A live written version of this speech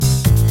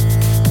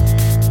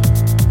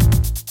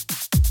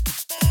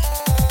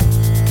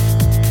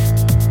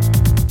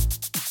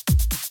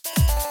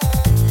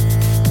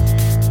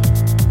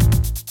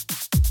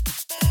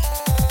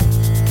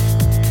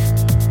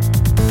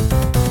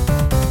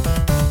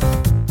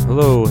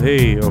Hello,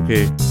 hey,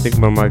 okay. I think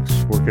my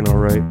mic's working all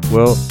right.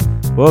 Well,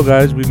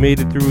 guys, we made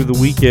it through the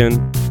weekend.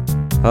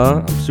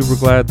 I'm super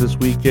glad this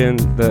weekend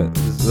that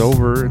is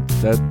over.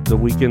 That the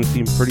weekend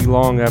seemed pretty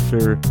long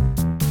after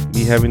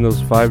me having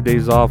those 5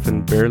 days off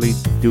and barely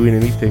doing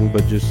anything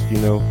but just,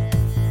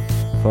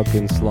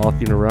 fucking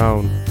slothing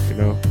around,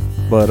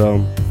 But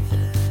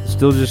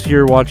still just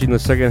here watching the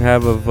second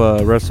half of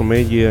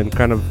Wrestle-Lamia and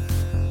kind of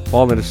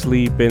falling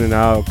asleep in and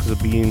out because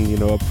of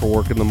being, up for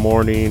work in the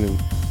morning. And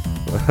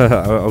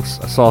I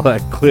saw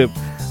that clip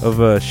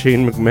of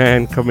Shane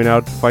McMahon coming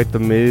out to fight The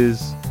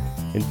Miz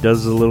and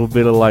does a little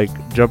bit of like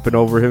jumping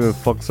over him and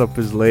fucks up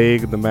his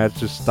leg, and the match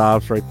just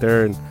stops right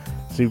there. And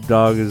Snoop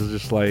Dogg is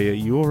just like,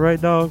 "You alright,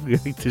 dog?"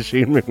 to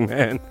Shane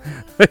McMahon.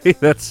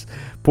 That's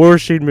poor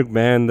Shane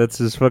McMahon. That's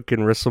his fucking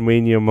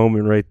WrestleMania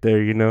moment right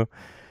there.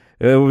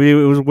 It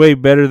was way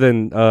better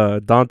than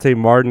Dante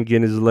Martin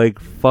getting his leg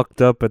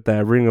fucked up at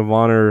that Ring of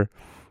Honor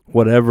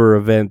whatever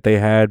event they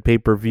had,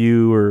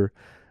 pay-per-view or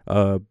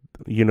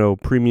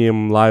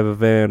premium live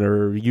event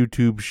or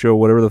YouTube show,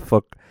 whatever the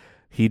fuck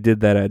he did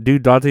that at.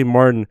 Dude, Dante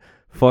Martin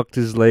fucked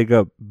his leg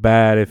up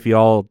bad. If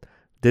y'all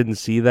didn't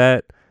see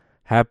that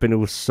happen, it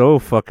was so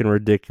fucking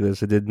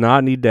ridiculous. It did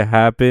not need to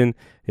happen.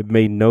 It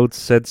made no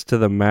sense to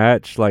the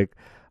match. Like,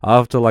 I'll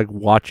have to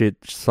watch it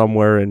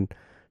somewhere and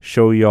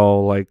show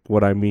y'all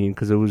what I mean,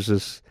 because it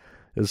was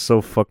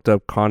so fucked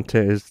up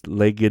content. His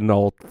leg getting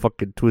all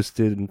fucking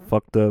twisted and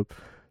fucked up.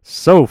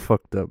 So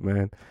fucked up,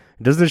 man.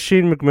 Doesn't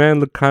Shane McMahon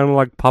look kind of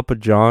like Papa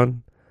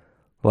John?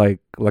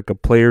 Like a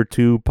player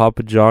 2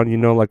 Papa John,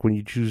 like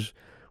when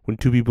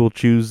two people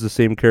choose the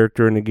same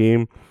character in a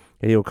game,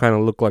 and he'll kind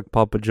of look like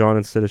Papa John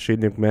instead of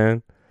Shane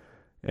McMahon.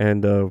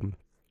 And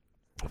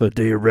the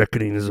day of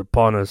reckoning is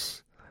upon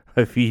us.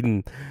 I've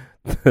eaten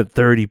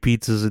 30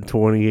 pizzas in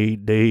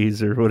 28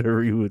 days, or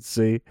whatever you would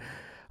say.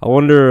 I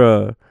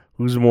wonder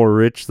who's more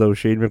rich, though,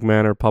 Shane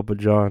McMahon or Papa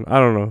John. I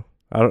don't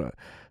know.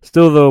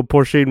 Still, though,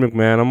 poor Shane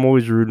McMahon. I'm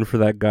always rooting for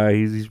that guy.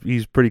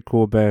 He's pretty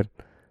cool, man.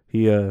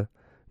 He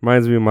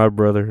reminds me of my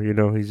brother.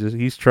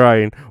 He's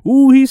trying.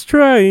 Ooh, he's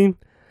trying.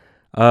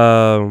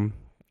 But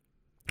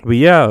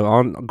yeah,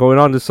 going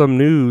on to some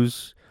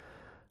news,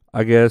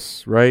 I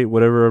guess, right?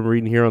 Whatever I'm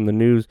reading here on the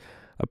news.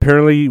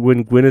 Apparently,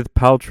 when Gwyneth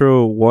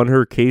Paltrow won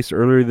her case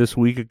earlier this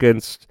week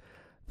against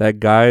that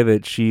guy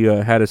that she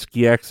had a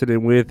ski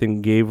accident with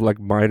and gave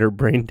minor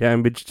brain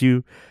damage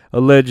to,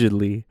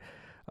 allegedly,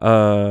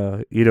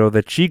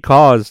 that she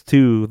caused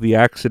too the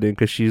accident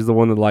because she's the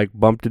one that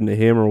bumped into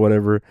him or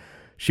whatever.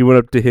 She went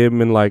up to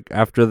him and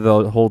after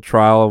the whole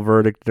trial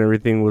verdict and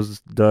everything was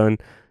done,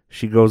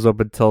 she goes up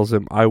and tells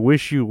him, "I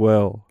wish you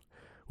well,"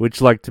 which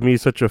to me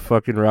is such a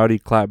fucking rowdy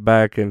clap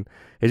back, and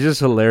it's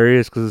just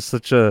hilarious because it's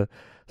such a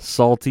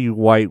salty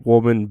white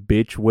woman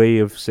bitch way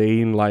of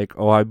saying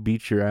 "Oh, I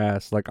beat your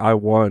ass, I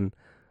won,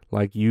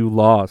 you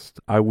lost,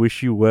 I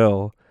wish you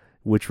well,"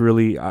 which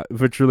really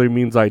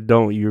means I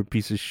don't, you're a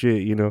piece of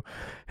shit,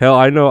 Hell,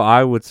 I know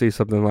I would say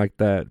something like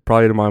that,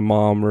 probably to my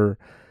mom or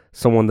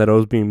someone that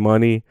owes me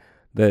money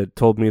that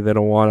told me they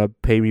don't want to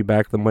pay me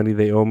back the money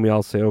they owe me.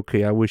 I'll say,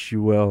 "Okay, I wish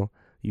you well,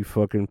 you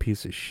fucking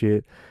piece of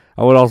shit."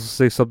 I would also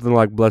say something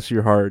like "bless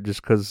your heart,"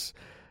 just because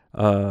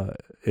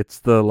it's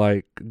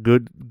the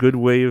good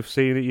way of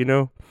saying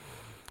it,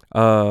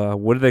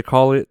 what do they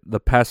call it? The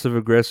passive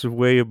aggressive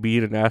way of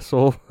being an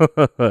asshole.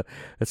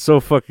 It's so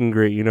fucking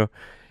great,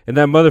 And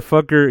that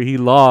motherfucker, he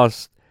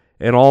lost,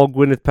 and all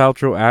Gwyneth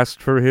Paltrow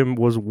asked for him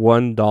was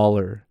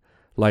 $1.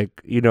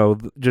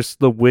 Just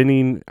the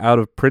winning out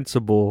of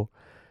principle.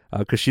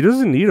 Because she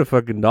doesn't need a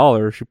fucking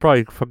dollar. She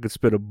probably fucking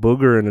spit a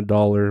booger in a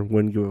dollar and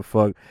wouldn't give a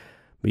fuck.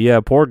 But yeah,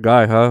 poor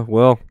guy, huh?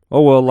 Well,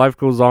 life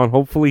goes on.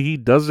 Hopefully he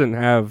doesn't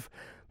have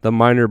the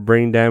minor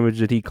brain damage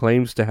that he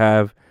claims to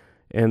have,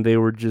 and they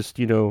were just,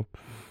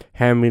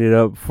 hamming it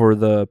up for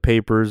the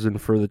papers and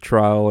for the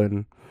trial.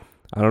 And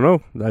I don't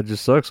know. That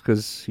just sucks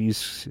because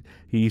he's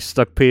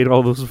stuck paying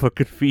all those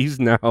fucking fees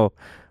now.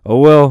 Oh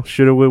well,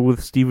 should have went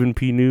with Stephen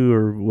P. New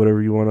or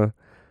whatever you want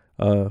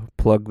to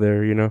plug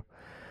there,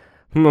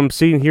 I'm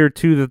seeing here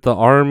too that the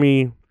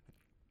Army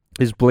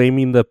is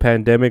blaming the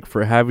pandemic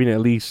for having at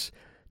least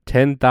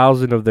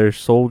 10,000 of their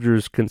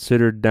soldiers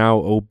considered now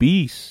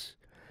obese.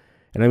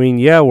 And I mean,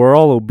 yeah, we're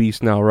all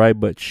obese now, right?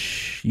 But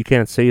shh, you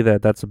can't say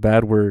that. That's a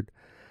bad word.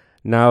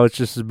 Now it's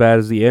just as bad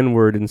as the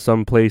N-word in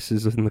some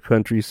places in the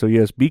country. So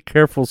yes, be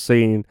careful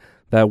saying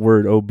that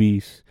word,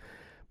 obese.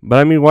 But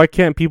I mean, why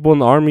can't people in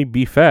the Army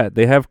be fat?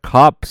 They have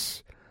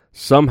cops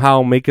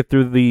somehow make it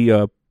through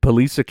the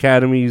police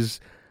academies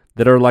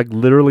that are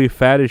literally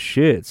fat as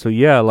shit. So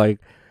yeah,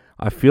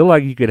 I feel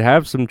like you could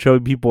have some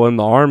chubby people in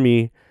the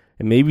Army,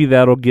 and maybe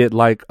that'll get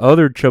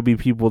other chubby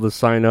people to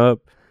sign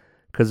up,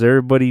 because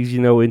everybody's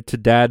into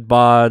dad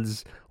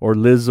bods or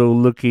Lizzo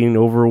looking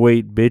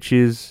overweight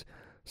bitches.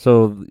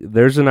 So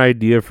there's an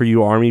idea for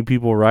you Army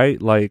people,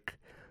 right?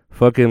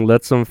 Fucking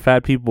let some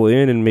fat people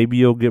in, and maybe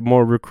you'll get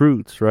more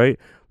recruits, right?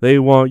 They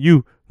want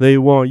you, they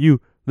want you,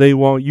 they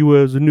want you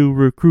as a new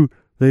recruit.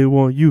 They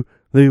want you,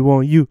 they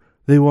want you,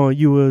 they want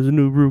you as a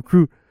new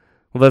recruit.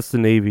 Well, that's the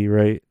Navy,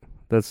 right?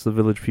 That's the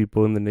village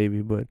people in the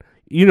Navy, but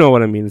you know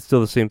what I mean. It's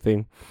still the same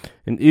thing.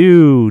 And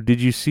ew,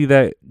 did you see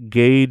that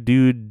gay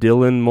dude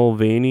Dylan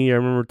Mulvaney? I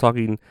remember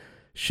talking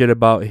shit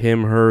about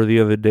him, her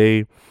the other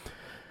day.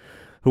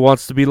 Who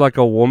wants to be like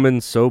a woman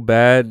so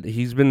bad?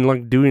 He's been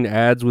like doing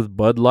ads with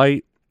Bud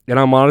Light. And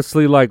I'm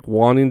honestly like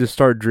wanting to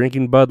start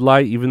drinking Bud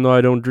Light, even though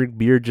I don't drink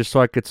beer, just so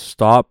I could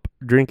stop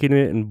drinking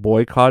it and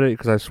boycott it.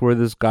 Because I swear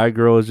this guy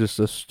girl is just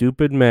a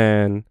stupid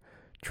man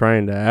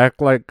trying to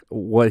act like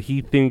what he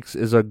thinks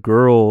is a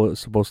girl is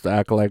supposed to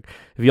act like.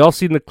 Have y'all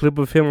seen the clip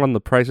of him on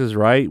The Price is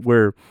Right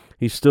where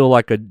he's still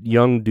like a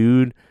young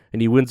dude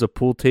and he wins a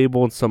pool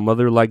table and some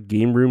other like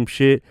game room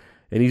shit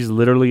and he's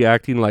literally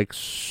acting like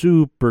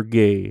super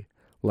gay,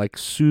 like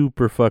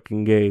super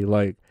fucking gay.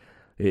 Like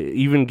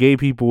even gay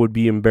people would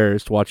be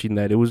embarrassed watching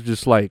that. It was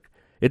just like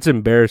it's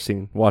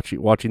embarrassing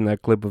watching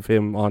that clip of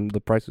him on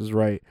The Price is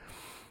Right.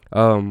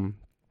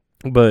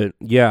 But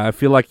yeah, I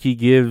feel like he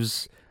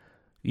gives,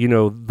 you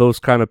know, those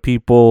kind of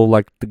people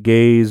like the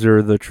gays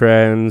or the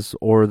trans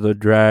or the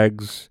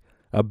drags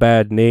a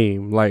bad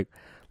name. Like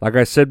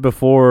I said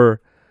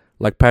before,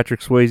 like Patrick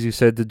Swayze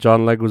said to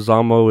John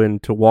Leguizamo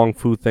and to Wong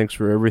Fu, thanks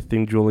for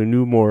everything, Julie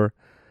Newmore,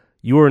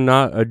 you are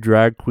not a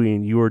drag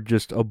queen. You are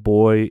just a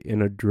boy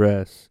in a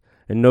dress.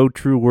 And no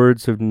true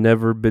words have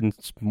never been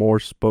more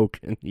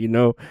spoken. You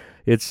know,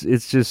 it's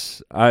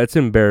just it's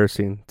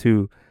embarrassing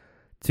to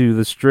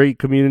the straight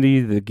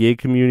community, the gay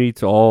community,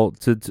 to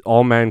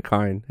all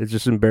mankind. It's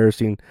just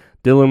embarrassing.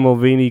 Dylan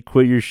Mulvaney,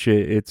 quit your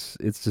shit. It's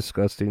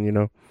disgusting, you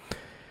know.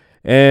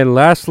 And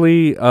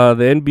lastly, the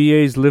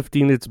NBA is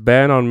lifting its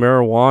ban on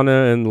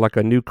marijuana and like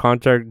a new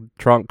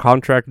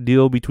contract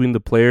deal between the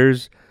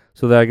players,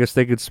 so that I guess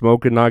they could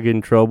smoke and not get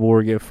in trouble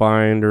or get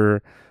fined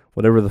or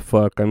whatever the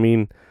fuck. I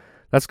mean,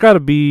 that's got to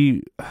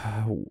be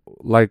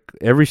like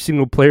every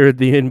single player at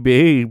the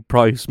NBA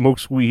probably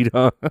smokes weed,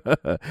 huh?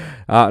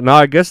 No,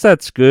 I guess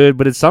that's good,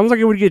 but it sounds like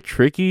it would get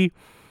tricky,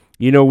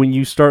 you know, when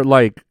you start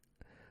like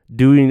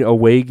doing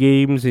away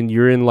games and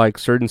you're in like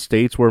certain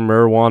states where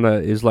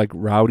marijuana is like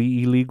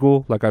rowdy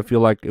illegal. Like I feel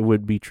like it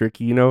would be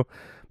tricky, you know.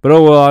 But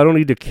oh well, I don't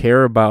need to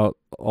care about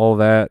all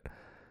that.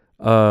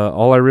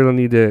 All I really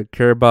need to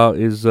care about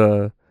is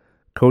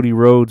Cody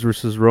Rhodes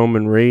versus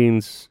Roman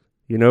Reigns,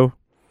 you know.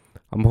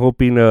 I'm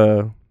hoping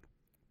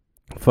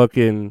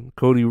fucking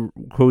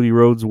Cody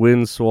Rhodes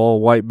wins so all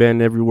white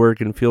men everywhere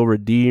can feel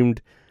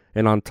redeemed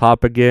and on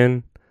top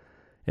again.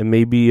 And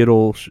maybe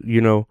it'll,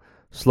 you know,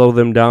 slow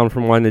them down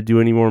from wanting to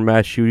do any more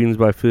mass shootings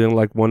by feeling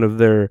like one of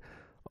their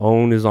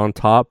own is on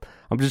top.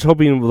 I'm just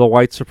hoping the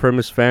white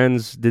supremacist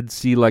fans did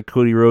see like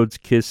Cody Rhodes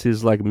kiss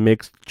his like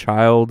mixed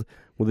child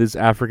with his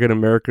African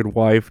American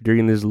wife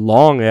during his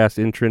long ass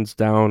entrance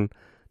down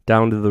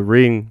to the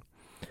ring.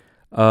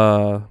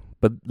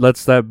 But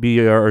let's that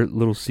be our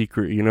little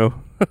secret, you know?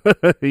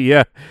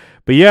 Yeah.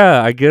 But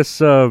yeah, I guess, is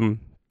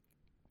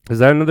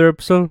that another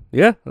episode?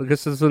 Yeah, I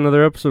guess that's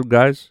another episode,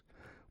 guys.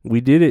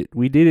 We did it.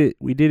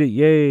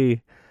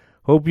 Yay.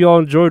 Hope y'all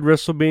enjoyed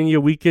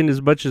WrestleMania weekend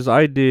as much as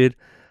I did.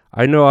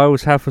 I know I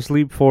was half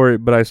asleep for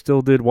it, but I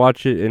still did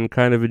watch it and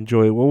kind of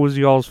enjoy it. What was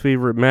y'all's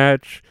favorite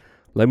match?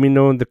 Let me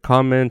know in the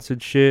comments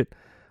and shit.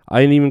 I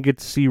didn't even get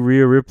to see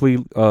Rhea Ripley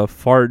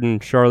fart in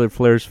Charlotte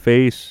Flair's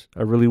face.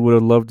 I really would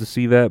have loved to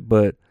see that,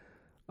 but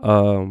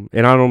and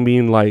I don't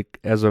mean like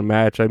as a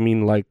match, I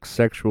mean like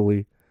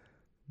sexually.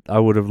 I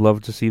would have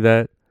loved to see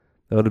that.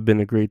 That would have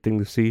been a great thing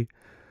to see.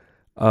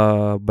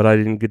 But I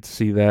didn't get to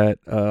see that.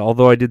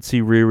 Although I did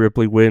see Rhea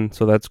Ripley win,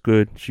 so that's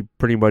good. She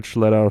pretty much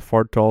let out a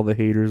fart to all the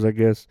haters, I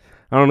guess.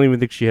 I don't even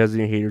think she has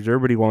any haters.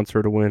 Everybody wants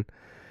her to win.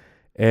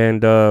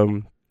 And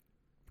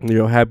you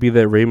know, happy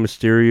that Rey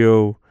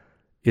Mysterio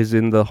is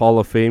in the Hall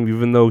of Fame,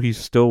 even though he's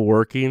still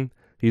working.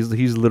 He's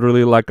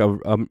literally like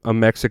a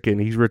Mexican.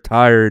 He's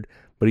retired,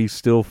 but he's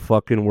still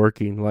fucking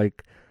working.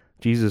 Like,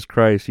 Jesus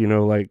Christ, you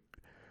know, like,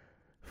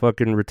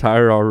 fucking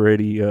retire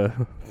already,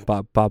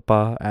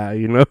 papa,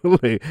 you know,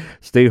 like,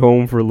 stay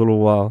home for a little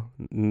while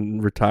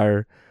and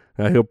retire.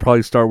 He'll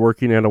probably start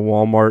working at a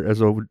Walmart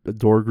as a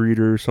door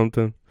greeter or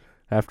something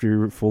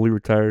after he fully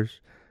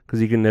retires,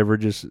 because he can never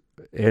just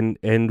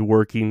end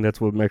working.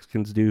 That's what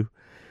Mexicans do.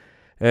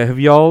 Have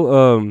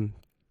y'all,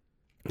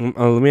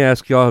 let me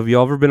ask y'all, have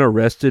y'all ever been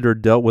arrested or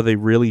dealt with a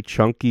really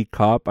chunky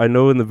cop? I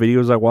know in the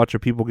videos I watch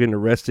of people getting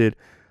arrested,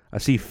 I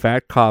see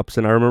fat cops,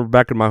 and I remember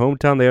back in my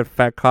hometown they had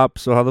fat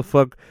cops. So how the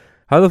fuck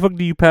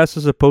do you pass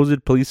a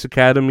supposed police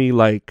academy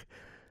like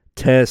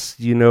test,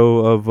 you know,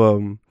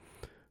 of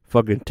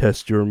fucking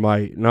test your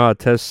might? Nah,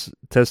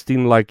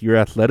 testing like your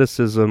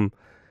athleticism,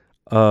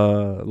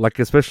 like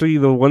especially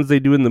the ones they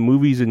do in the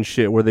movies and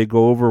shit where they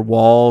go over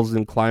walls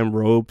and climb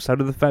ropes. How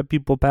do the fat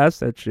people pass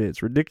that shit?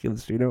 It's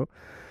ridiculous, you know.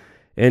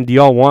 And do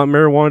y'all want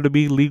marijuana to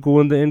be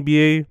legal in the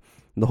NBA?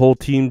 The whole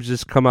team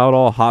just come out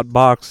all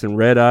hotbox and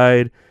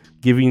red-eyed,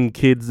 giving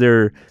kids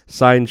their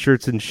signed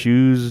shirts and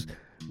shoes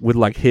with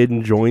like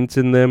hidden joints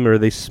in them, or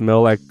they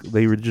smell like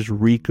they would just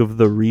reek of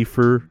the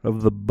reefer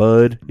of the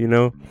bud, you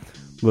know.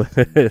 But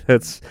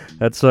that's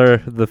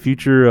the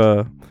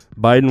future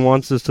Biden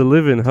wants us to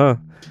live in, huh?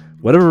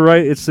 whatever,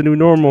 right? It's the new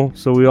normal,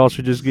 so we all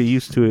should just get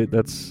used to it.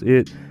 That's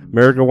it.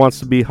 America wants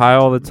to be high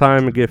all the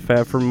time and get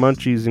fat from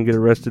munchies and get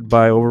arrested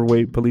by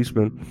overweight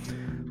policemen.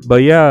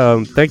 But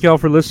yeah, thank y'all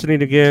for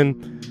listening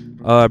again.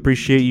 I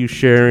appreciate you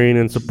sharing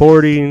and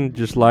supporting.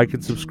 Just like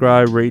and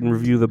subscribe, rate and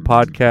review the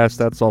podcast.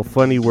 That's all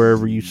funny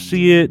wherever you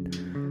see it.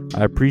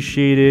 I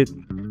appreciate it.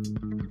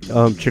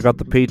 Check out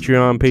the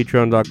Patreon,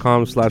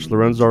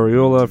 patreon.com/Lorenzo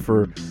Ariola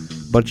for a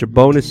bunch of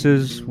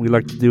bonuses. We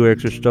like to do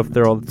extra stuff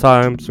there all the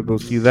time, so go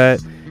see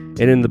that.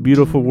 And in the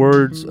beautiful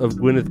words of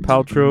Gwyneth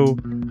Paltrow,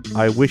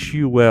 I wish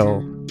you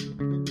well.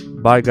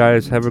 Bye,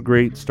 guys. Have a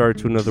great start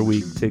to another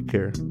week. Take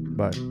care.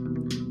 Bye.